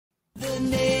The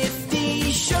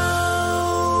Nifty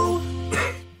Show.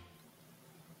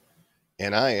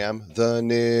 And I am the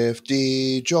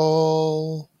Nifty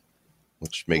Joel,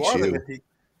 which makes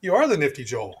You are the Nifty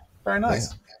Joel. Very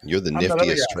nice. Yeah, you're the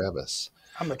niftiest Travis.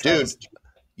 I'm the Travis. Dude,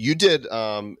 you did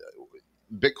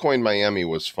Bitcoin Miami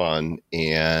was fun,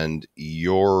 and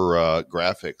your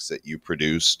graphics that you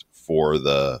produced for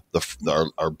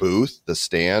our booth, the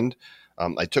stand.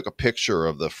 I took a picture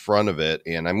of the front of it,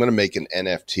 and I'm going to make an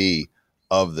NFT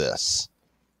of this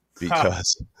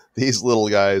because these little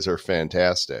guys are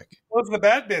fantastic. Those are the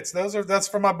bad bits. That's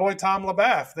from my boy Tom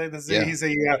LaBeouf. He's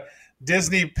a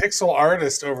Disney pixel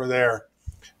artist over there.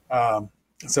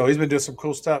 So he's been doing some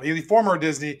cool stuff. He's a former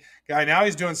Disney guy. Now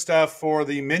he's doing stuff for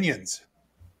the Minions.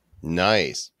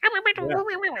 Nice. Yeah.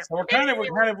 So we're kind of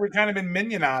been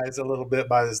minionized a little bit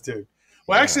by this dude.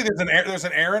 Well, actually, there's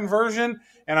an Aaron version,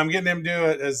 and I'm getting him to do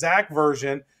a Zach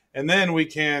version, and then we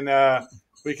can do a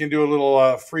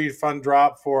little free fun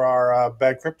drop for our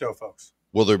Bad Crypto folks.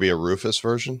 Will there be a Rufus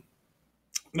version?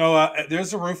 No,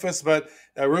 there's a Rufus, but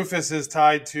Rufus is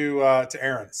tied to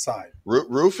Aaron's side.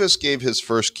 Rufus gave his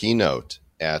first keynote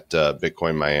at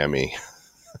Bitcoin Miami.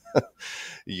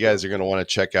 You guys are going to want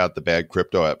to check out the Bad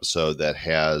Crypto episode that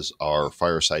has our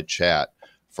fireside chat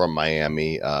from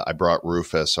Miami. I brought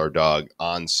Rufus, our dog,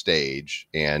 on stage,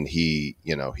 and he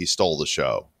stole the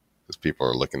show because people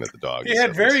are looking at the dog. He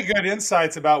had very good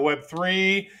insights about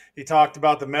Web3. He talked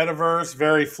about the metaverse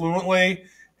very fluently,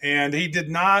 and he did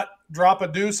not drop a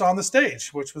deuce on the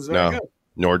stage, which was very good.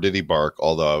 Nor did he bark,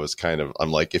 although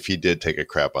I'm like, if he did take a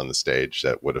crap on the stage,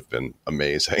 that would have been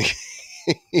amazing.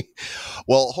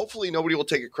 Well, hopefully nobody will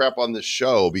take a crap on this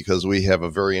show because we have a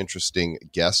very interesting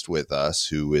guest with us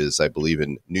who is, I believe,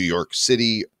 in New York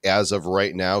City as of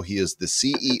right now. He is the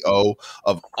CEO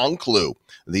of Enklu.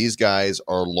 These guys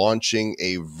are launching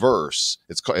a Verse.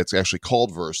 It's actually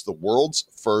called Verse, the world's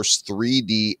first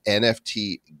 3D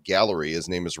NFT gallery. His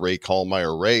name is Ray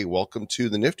Kallmeyer. Ray, welcome to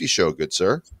the Nifty Show, good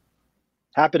sir.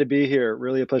 Happy to be here.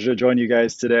 Really a pleasure to join you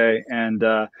guys today. And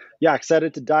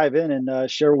excited to dive in and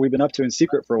share what we've been up to in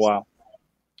secret for a while.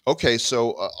 Okay,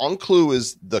 so Enklu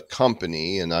is the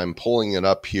company, and I'm pulling it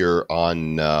up here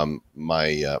on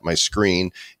my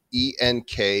screen,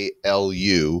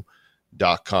 enklu.com,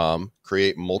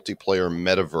 create multiplayer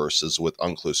metaverses with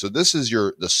Enklu. So this is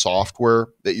the software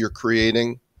that you're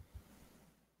creating?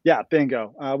 Yeah,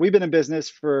 bingo. We've been in business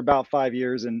for about 5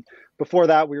 years, and before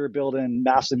that, we were building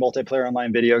massively multiplayer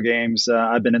online video games.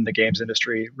 I've been in the games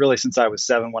industry really since I was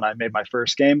 7 when I made my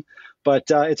first game. But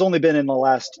it's only been in the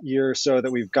last year or so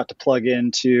that we've got to plug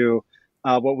into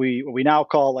what we now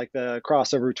call like the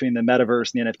crossover between the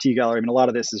metaverse and the NFT gallery. I mean, a lot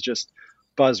of this is just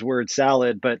buzzword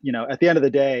salad. But at the end of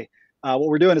the day, what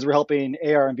we're doing is we're helping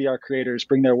AR and VR creators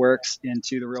bring their works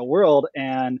into the real world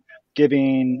and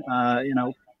giving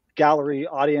gallery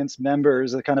audience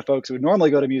members, the kind of folks who would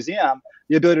normally go to a museum,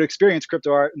 the ability to experience crypto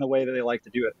art in the way that they like to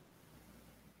do it.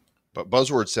 But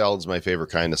buzzword salad is my favorite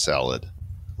kind of salad,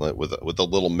 with a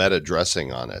little meta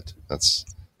dressing on it. That's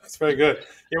very good.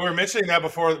 Yeah, we were mentioning that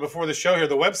before the show here.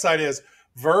 The website is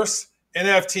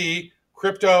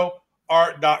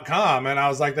versenftcryptoart.com, and I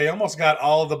was like, they almost got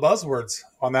all of the buzzwords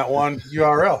on that one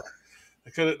URL.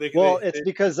 It's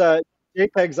because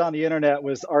JPEGs on the internet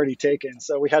was already taken,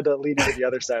 so we had to lean into the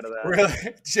other side of that. Really?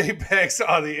 JPEGs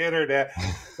on the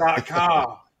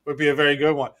internet.com would be a very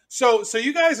good one. So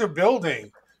you guys are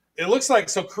building, it looks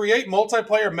like, create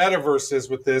multiplayer metaverses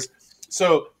with this.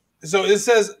 So it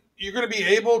says you're going to be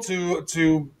able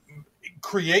to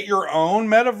create your own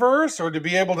metaverse or to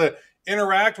be able to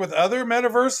interact with other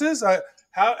metaverses.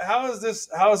 How is this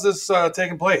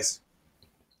taking place?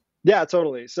 Yeah,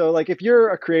 totally. So if you're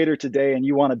a creator today and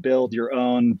you want to build your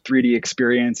own 3D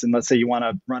experience, and let's say you want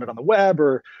to run it on the web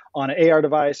or on an AR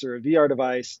device or a VR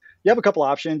device, you have a couple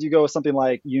options. You go with something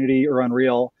like Unity or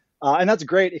Unreal. And that's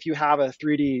great if you have a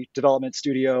 3D development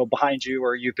studio behind you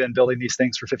or you've been building these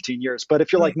things for 15 years. But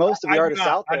if you're like most of the artists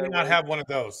out there. I do not have one of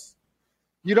those.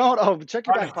 You don't? Oh, check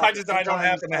your back pocket. I don't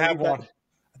happen to have one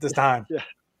at this time. Yeah.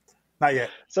 Not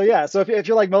yet. So if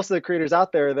you're like most of the creators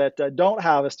out there that don't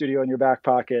have a studio in your back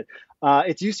pocket,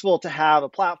 it's useful to have a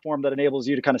platform that enables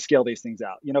you to kind of scale these things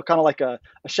out, kind of like a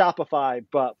Shopify,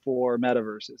 but for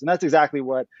metaverses. And that's exactly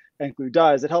what Enklu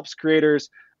does. It helps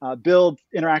creators build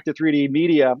interactive 3D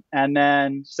media and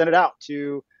then send it out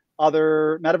to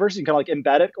other metaverses. You can kind of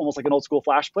embed it almost like an old school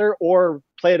Flash player or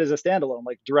play it as a standalone,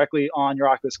 like directly on your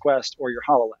Oculus Quest or your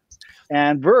HoloLens.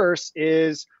 And Verse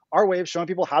is our way of showing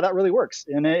people how that really works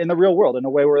in the real world in a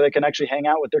way where they can actually hang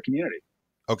out with their community.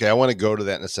 Okay, I want to go to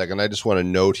that in a second. I just want to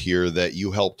note here that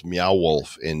you helped Meow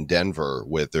Wolf in Denver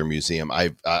with their museum.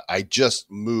 I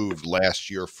just moved last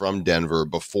year from Denver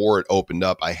before it opened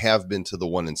up. I have been to the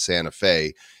one in Santa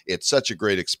Fe. It's such a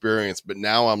great experience, but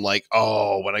now I'm like,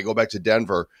 oh, when I go back to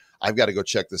Denver, I've got to go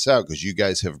check this out because you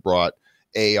guys have brought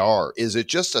AR. Is it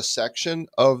just a section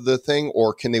of the thing,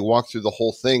 or can they walk through the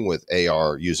whole thing with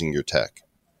AR using your tech?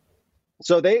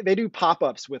 So they do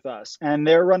pop-ups with us, and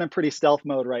they're running pretty stealth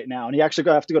mode right now. And you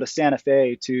actually have to go to Santa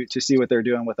Fe to see what they're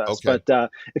doing with us. Okay.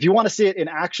 But if you want to see it in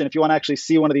action, if you want to actually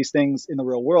see one of these things in the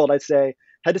real world, I'd say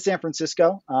head to San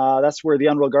Francisco. That's where the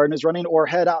Unreal Garden is running, or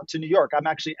head out to New York. I'm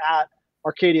actually at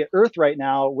Arcadia Earth right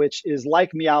now, which is like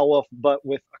Meow Wolf, but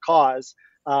with a cause.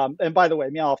 And by the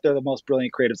way, Meow Wolf, they're the most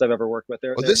brilliant creatives I've ever worked with.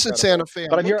 They're This is Santa Fe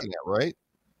but I'm looking at, right?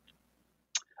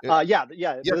 Yeah.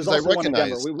 Because I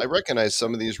recognize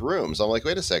some of these rooms. I'm like,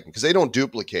 wait a second, because they don't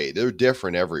duplicate. They're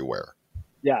different everywhere.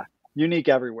 Yeah, unique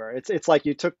everywhere. It's like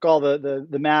you took all the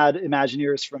mad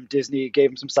Imagineers from Disney, gave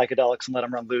them some psychedelics, and let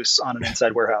them run loose on an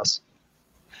inside warehouse.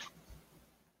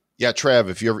 Yeah, Trav,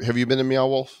 have you been to Meow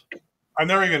Wolf? I've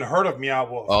never even heard of Meow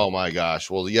Wolf. Oh my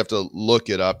gosh! Well, you have to look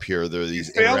it up here. There are these.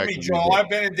 You failed me, Joel. I've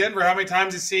been in Denver. How many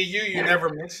times to see you? You never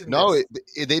mentioned. No, this.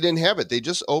 they didn't have it. They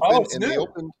just opened, and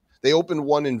new. They opened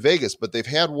one in Vegas, but they've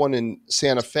had one in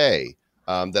Santa Fe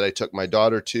that I took my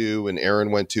daughter to, and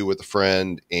Aaron went to with a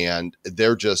friend, and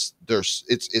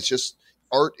it's just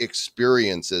art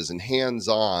experiences and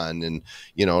hands-on, and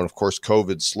and of course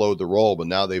COVID slowed the roll, but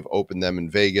now they've opened them in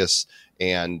Vegas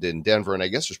and in Denver, and I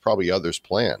guess there's probably others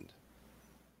planned.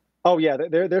 Oh yeah,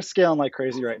 they're scaling like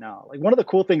crazy right now. Like, one of the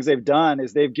cool things they've done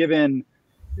is they've given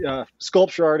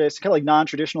sculpture artists, kind of like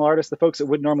non-traditional artists, the folks that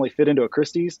would normally fit into a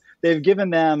Christie's, they've given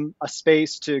them a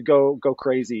space to go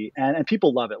crazy, and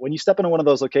people love it. When you step into one of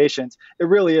those locations, it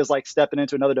really is like stepping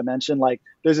into another dimension. Like,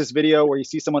 there's this video where you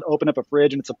see someone open up a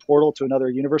fridge and it's a portal to another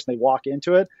universe, and they walk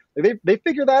into it. Like, they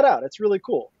figure that out. It's really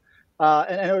cool.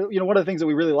 And one of the things that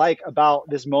we really like about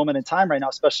this moment in time right now,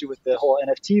 especially with the whole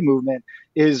NFT movement,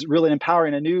 is really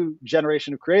empowering a new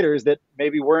generation of creators that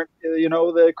maybe weren't,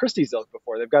 the Christie's ilk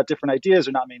before. They've got different ideas.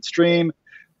 They're not mainstream.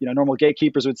 Normal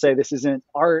gatekeepers would say this isn't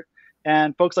art.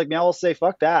 And folks like me will say,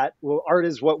 fuck that. Well, art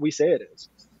is what we say it is.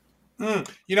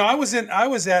 I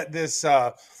was at this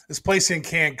place in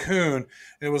Cancun, and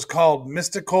it was called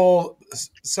Mystical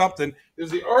something. It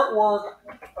was the artwork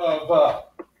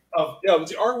it was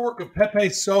the artwork of Pepe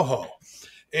Soho.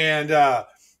 And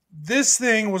this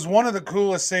thing was one of the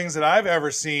coolest things that I've ever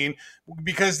seen,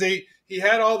 because he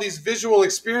had all these visual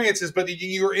experiences, but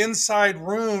you were inside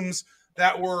rooms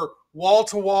that were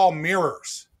wall-to-wall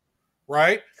mirrors,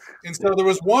 right? And so there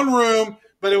was one room,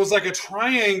 but it was like a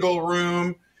triangle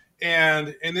room,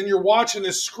 and then you're watching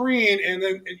this screen, and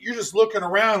then you're just looking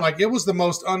around. Like, it was the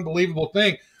most unbelievable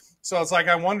thing. So it's like,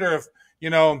 I wonder if,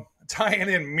 tying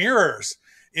in mirrors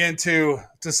into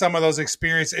some of those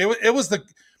experiences,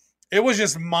 it was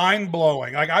just mind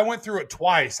blowing. Like, I went through it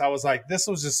twice. I was like, this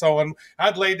was just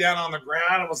I'd lay down on the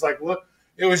ground and was like, look,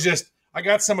 it was just, I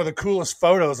got some of the coolest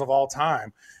photos of all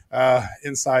time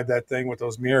inside that thing with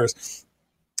those mirrors.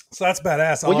 So that's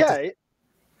badass.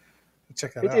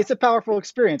 Check that out. It's a powerful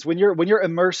experience when you're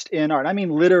immersed in art. I mean,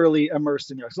 literally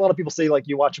immersed in art. So a lot of people say, like,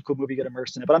 you watch a cool movie, get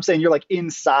immersed in it. But I'm saying you're like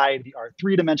inside the art,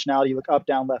 three-dimensionality. You look up,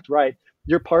 down, left, right.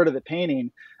 You're part of the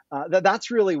painting. That's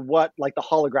really what, like, the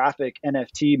holographic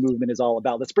NFT movement is all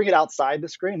about. Let's bring it outside the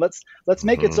screen. Let's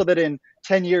make it so that in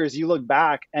 10 years you look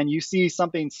back and you see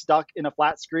something stuck in a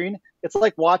flat screen. It's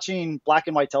like watching black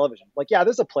and white television. Like, yeah,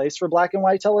 there's a place for black and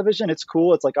white television. It's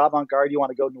cool. It's like avant-garde. You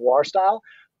want to go noir style.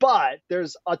 But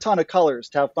there's a ton of colors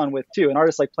to have fun with too, and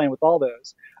artists like playing with all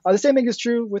those. The same thing is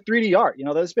true with 3D art.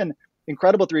 There's been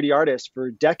incredible 3D artists for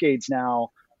decades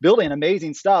now building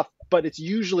amazing stuff, but it's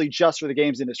usually just for the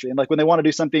games industry. And like, when they want to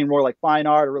do something more like fine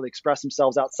art or really express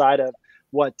themselves outside of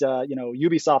what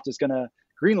Ubisoft is going to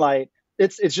greenlight,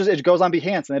 it goes on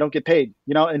Behance and they don't get paid.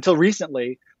 Until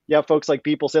recently, you have folks like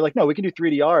people say, like, no, we can do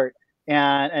 3D art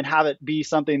and have it be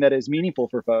something that is meaningful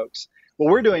for folks. What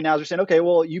we're doing now is we're saying, okay,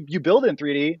 well, you build in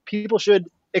 3D, people should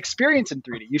experience in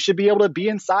 3D. You should be able to be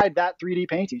inside that 3D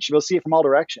painting. You should be able to see it from all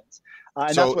directions.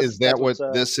 So is that what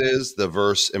this is, the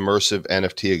Verse Immersive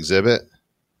NFT exhibit?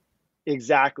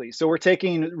 Exactly. So we're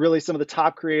taking really some of the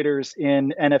top creators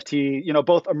in NFT,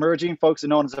 both emerging folks that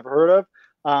no one's ever heard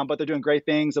of, but they're doing great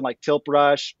things in like Tilt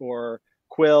Brush or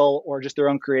Quill or just their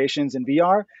own creations in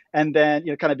VR. And then,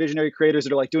 kind of visionary creators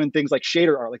that are like doing things like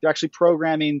shader art. Like, they're actually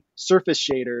programming surface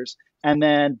shaders and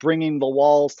then bringing the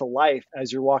walls to life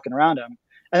as you're walking around them.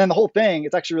 And then the whole thing,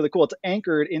 it's actually really cool. It's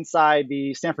anchored inside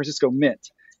the San Francisco Mint.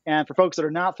 And for folks that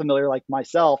are not familiar, like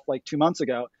myself, like 2 months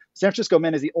ago, San Francisco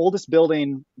Mint is the oldest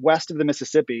building west of the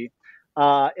Mississippi.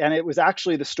 And it was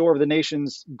actually the store of the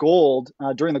nation's gold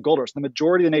during the gold rush. The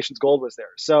majority of the nation's gold was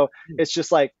there. So it's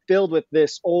just like filled with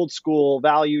this old school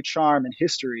value, charm, and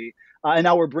history. And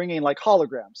now we're bringing like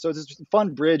holograms. So it's just a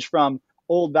fun bridge from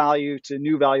old value to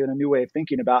new value and a new way of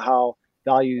thinking about how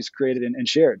value is created and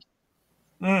shared.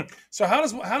 So how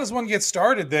does one get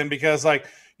started then? Because like,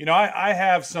 I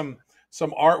have some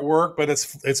artwork, but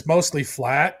it's mostly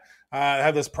flat. I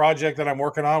have this project that I'm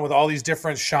working on with all these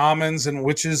different shamans and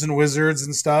witches and wizards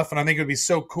and stuff. And I think it would be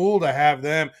so cool to have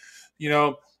them,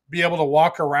 be able to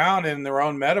walk around in their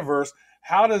own metaverse.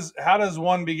 How does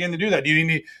one begin to do that?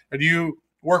 Do you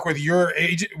work with your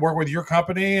agent, work with your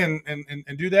company and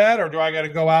do that? Or do I got to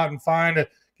go out and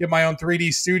get my own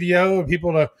 3D studio and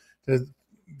people to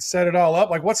set it all up?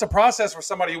 Like, what's the process for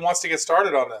somebody who wants to get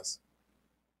started on this?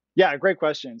 Yeah, great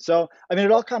question. So, I mean,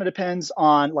 it all kind of depends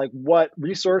on like what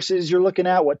resources you're looking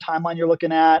at, what timeline you're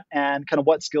looking at, and kind of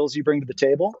what skills you bring to the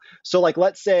table. So like,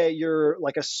 let's say you're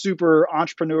like a super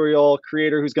entrepreneurial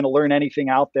creator who's going to learn anything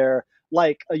out there,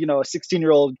 like, a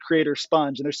 16-year-old creator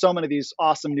sponge. And there's so many of these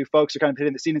awesome new folks who are kind of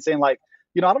hitting the scene and saying like,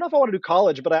 I don't know if I want to do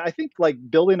college, but I think like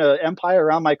building an empire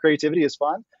around my creativity is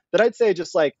fun. That I'd say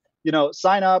just like,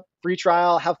 sign up, free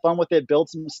trial, have fun with it, build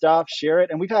some stuff, share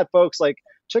it. And we've had folks like,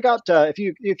 check out, if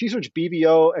you search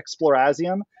BBO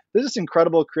Explorazium, there's this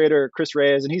incredible creator, Chris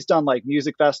Reyes, and he's done like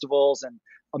music festivals and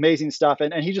amazing stuff.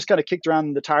 And he just kind of kicked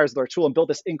around the tires with our tool and built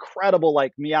this incredible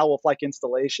like Meow Wolf-like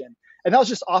installation. And that was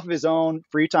just off of his own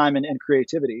free time and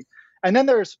creativity. And then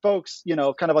there's folks,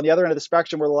 kind of on the other end of the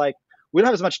spectrum where like, we don't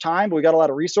have as much time, but we got a lot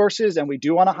of resources and we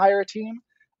do want to hire a team.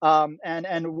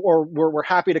 Or we're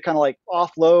happy to kind of like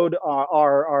offload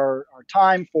our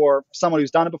time for someone who's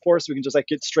done it before, so we can just like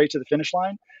get straight to the finish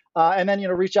line. And then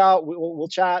reach out. We'll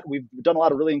chat. We've done a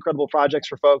lot of really incredible projects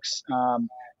for folks.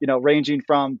 Ranging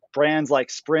from brands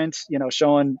like Sprint,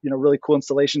 showing really cool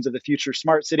installations of the future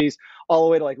smart cities, all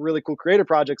the way to like really cool creative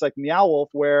projects like Meow Wolf,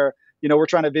 where we're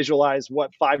trying to visualize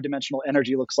what 5-dimensional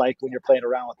energy looks like when you're playing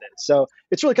around with it. So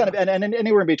it's really kind of and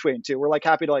anywhere in between too. We're like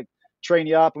happy to like train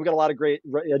you up. We've got a lot of great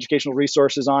educational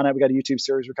resources on it. We got a YouTube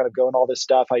series. We're kind of going all this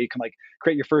stuff, how you can like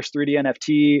create your first 3D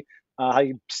NFT, how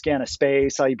you scan a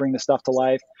space, how you bring this stuff to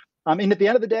life. And at the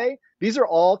end of the day, these are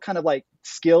all kind of like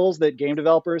skills that game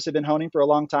developers have been honing for a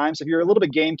long time. So if you're a little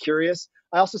bit game curious,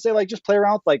 I also say like just play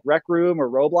around with like Rec Room or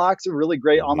Roblox. They're really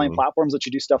great online platforms that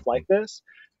you do stuff like this.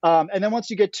 And then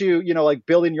once you get to, like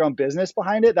building your own business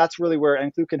behind it, that's really where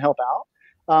Enklu can help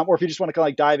out. Or if you just want to kind of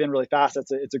like dive in really fast,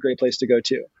 it's a great place to go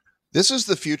too. This is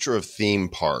the future of theme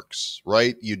parks,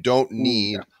 right? You don't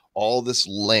need all this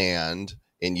land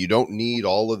and you don't need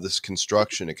all of this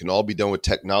construction. It can all be done with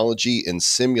technology and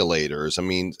simulators. I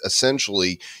mean,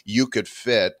 essentially, you could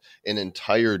fit an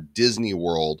entire Disney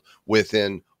World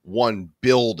within one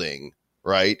building,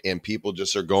 right? And people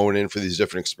just are going in for these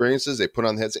different experiences. They put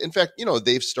on the heads. In fact,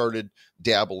 they've started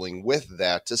dabbling with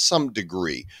that to some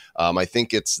degree. I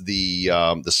think it's the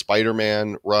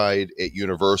Spider-Man ride at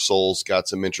Universal's got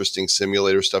some interesting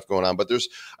simulator stuff going on. But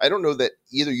I don't know that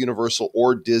either Universal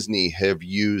or Disney have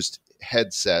used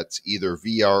headsets, either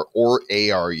VR or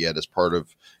AR yet as part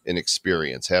of an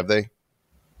experience. Have they?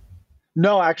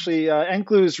 No, actually,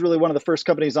 Enklu is really one of the first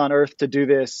companies on earth to do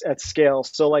this at scale.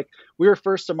 So like we were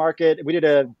first to market. We did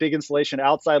a big installation at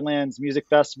Outside Lands Music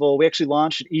Festival. We actually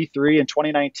launched at E3 in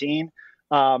 2019.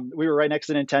 We were right next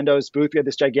to Nintendo's booth. We had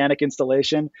this gigantic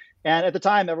installation. And at the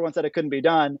time, everyone said it couldn't be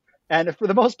done. And for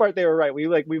the most part, they were right.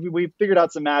 We figured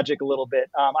out some magic a little bit.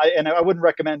 I wouldn't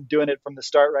recommend doing it from the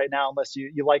start right now unless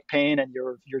you like pain and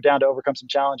you're down to overcome some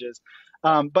challenges.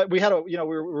 But we had we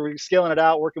were scaling it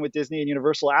out, working with Disney and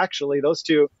Universal, actually, those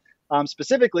two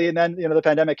specifically. And then, the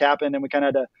pandemic happened and we kind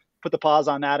of had to put the pause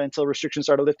on that until restrictions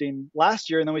started lifting last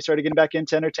year. And then we started getting back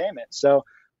into entertainment. So,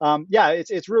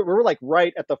 we're like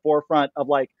right at the forefront of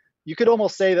like, you could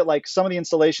almost say that like some of the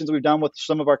installations we've done with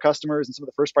some of our customers and some of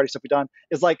the first party stuff we've done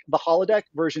is like the holodeck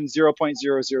version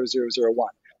 0.00001.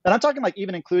 And I'm talking like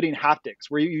even including haptics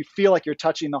where you feel like you're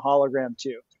touching the hologram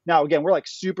too. Now, again, we're like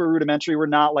super rudimentary. We're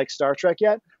not like Star Trek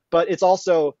yet, but it's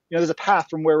also, there's a path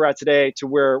from where we're at today to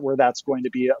where that's going to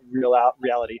be a real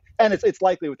reality. And it's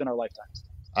likely within our lifetimes.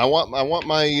 I want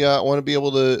to be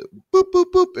able to boop, boop,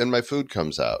 boop, and my food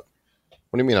comes out.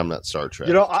 What do you mean I'm not Star Trek?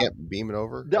 I can't beam it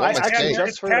over? It's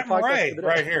Captain Ray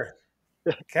right here.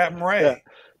 Captain Ray. Yeah.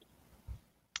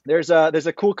 There's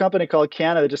a cool company called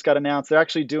Canada that just got announced. They're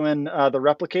actually doing the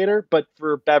replicator, but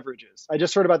for beverages. I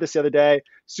just heard about this the other day.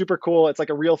 Super cool. It's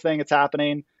like a real thing. It's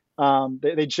happening.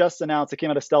 They just announced it came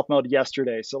out of stealth mode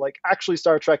yesterday. So like actually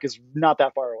Star Trek is not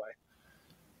that far away.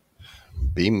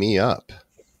 Beam me up.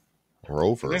 We're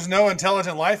over. There's no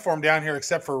intelligent life form down here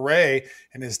except for Ray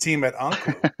and his team at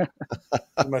Enklu.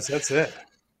 Pretty much that's it.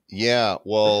 Yeah,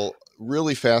 well,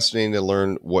 really fascinating to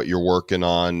learn what you're working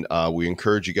on. We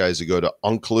encourage you guys to go to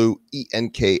Enklu,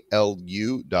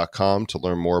 ENKLU.com to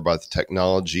learn more about the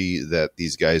technology that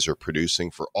these guys are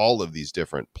producing for all of these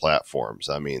different platforms.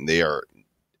 I mean, they are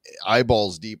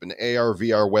eyeballs deep in AR,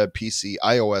 VR, web, PC,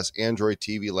 iOS, Android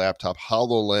TV, laptop,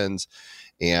 HoloLens,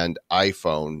 and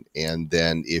iPhone. And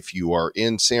then if you are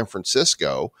in San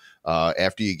Francisco,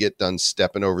 after you get done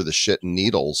stepping over the shit and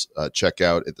needles, check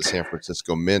out at the San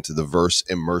Francisco Mint the Verse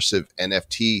Immersive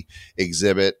NFT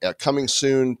exhibit coming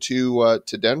soon to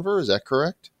Denver. Is that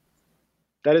correct?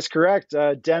 That is correct.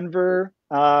 Denver,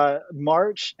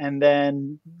 March, and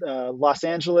then Los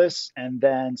Angeles, and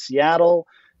then Seattle,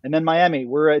 and then Miami.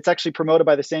 It's actually promoted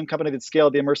by the same company that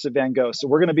scaled the Immersive Van Gogh. So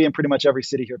we're going to be in pretty much every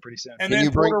city here pretty soon. And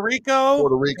then Puerto Rico.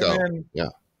 Puerto Rico.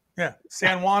 Yeah.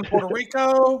 San Juan, Puerto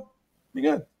Rico. Be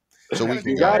good. So we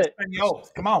can got it.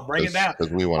 Come on, bring it down.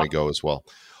 Because we want to go as well.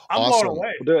 I'm awesome. blown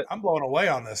away. We'll do it. I'm blown away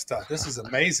on this stuff. This is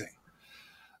amazing.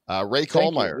 Ray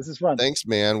Kallmeyer. This is fun. Thanks,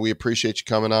 man. We appreciate you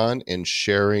coming on and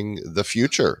sharing the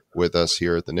future with us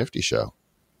here at the Nifty Show.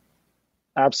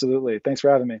 Absolutely. Thanks for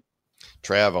having me.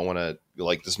 Trav, I want to,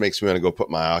 this makes me want to go put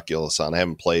my Oculus on. I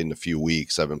haven't played in a few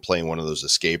weeks. I've been playing one of those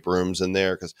escape rooms in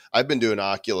there because I've been doing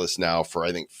Oculus now for,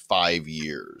 I think, 5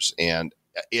 years. And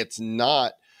it's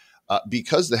not,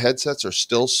 because the headsets are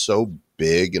still so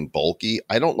big and bulky,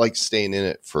 I don't like staying in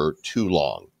it for too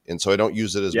long. And so I don't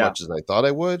use it as much as I thought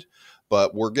I would.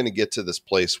 But we're going to get to this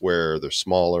place where they're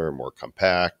smaller and more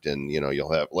compact. And,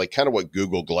 you'll have kind of what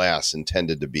Google Glass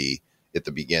intended to be at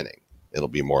the beginning. It'll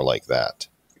be more like that.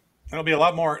 It'll be a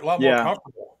lot more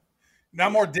comfortable.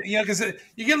 Not more, because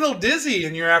you get a little dizzy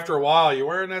and you're after a while. You're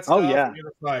wearing that stuff. Oh, yeah. And you're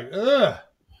just like, ugh.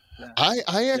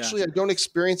 I actually I don't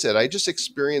experience it. I just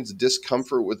experience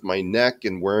discomfort with my neck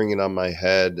and wearing it on my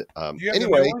head. Do you have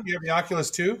anyway, you have the Oculus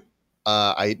 2?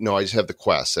 I just have the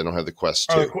Quest. I don't have the Quest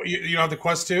 2. Oh, you don't have the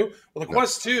Quest 2? Well, the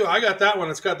Quest 2, I got that one.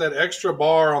 It's got that extra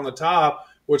bar on the top,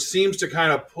 which seems to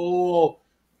kind of pull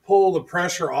the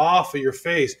pressure off of your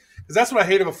face. Because that's what I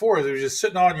hated before. Is it was just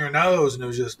sitting on your nose, and it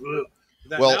was just. Ugh.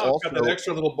 Now it's got that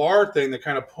extra little bar thing that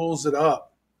kind of pulls it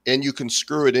up. And you can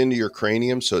screw it into your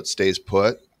cranium so it stays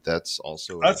put. That's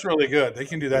really good. They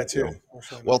can do that too.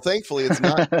 Well, thankfully, it's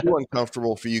not too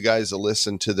uncomfortable for you guys to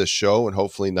listen to the show, and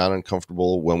hopefully not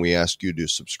uncomfortable when we ask you to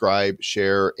subscribe,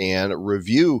 share, and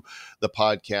review the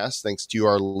podcast. Thanks to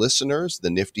our listeners. The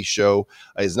Nifty Show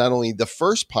is not only the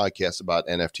first podcast about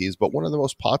NFTs, but one of the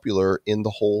most popular in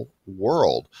the whole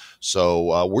world.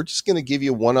 So we're just going to give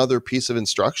you one other piece of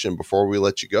instruction before we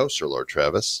let you go, Sir Lord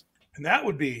Travis. And that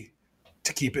would be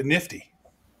to keep it nifty.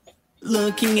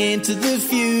 Looking into the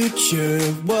future,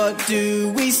 what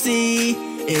do we see?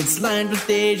 It's lined with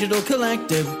digital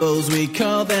collectibles, we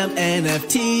call them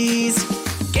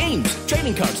NFTs. Games,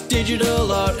 trading cards,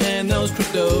 digital art, and those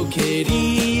crypto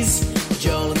kitties.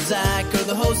 Joel and Zach are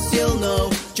the hosts, you'll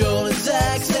know. Joel and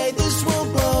Zach say this will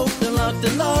blow. They're locked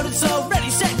and loaded, so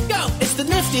ready, set, go. It's the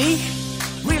Nifty,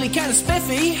 really kind of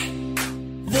spiffy.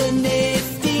 The Nifty.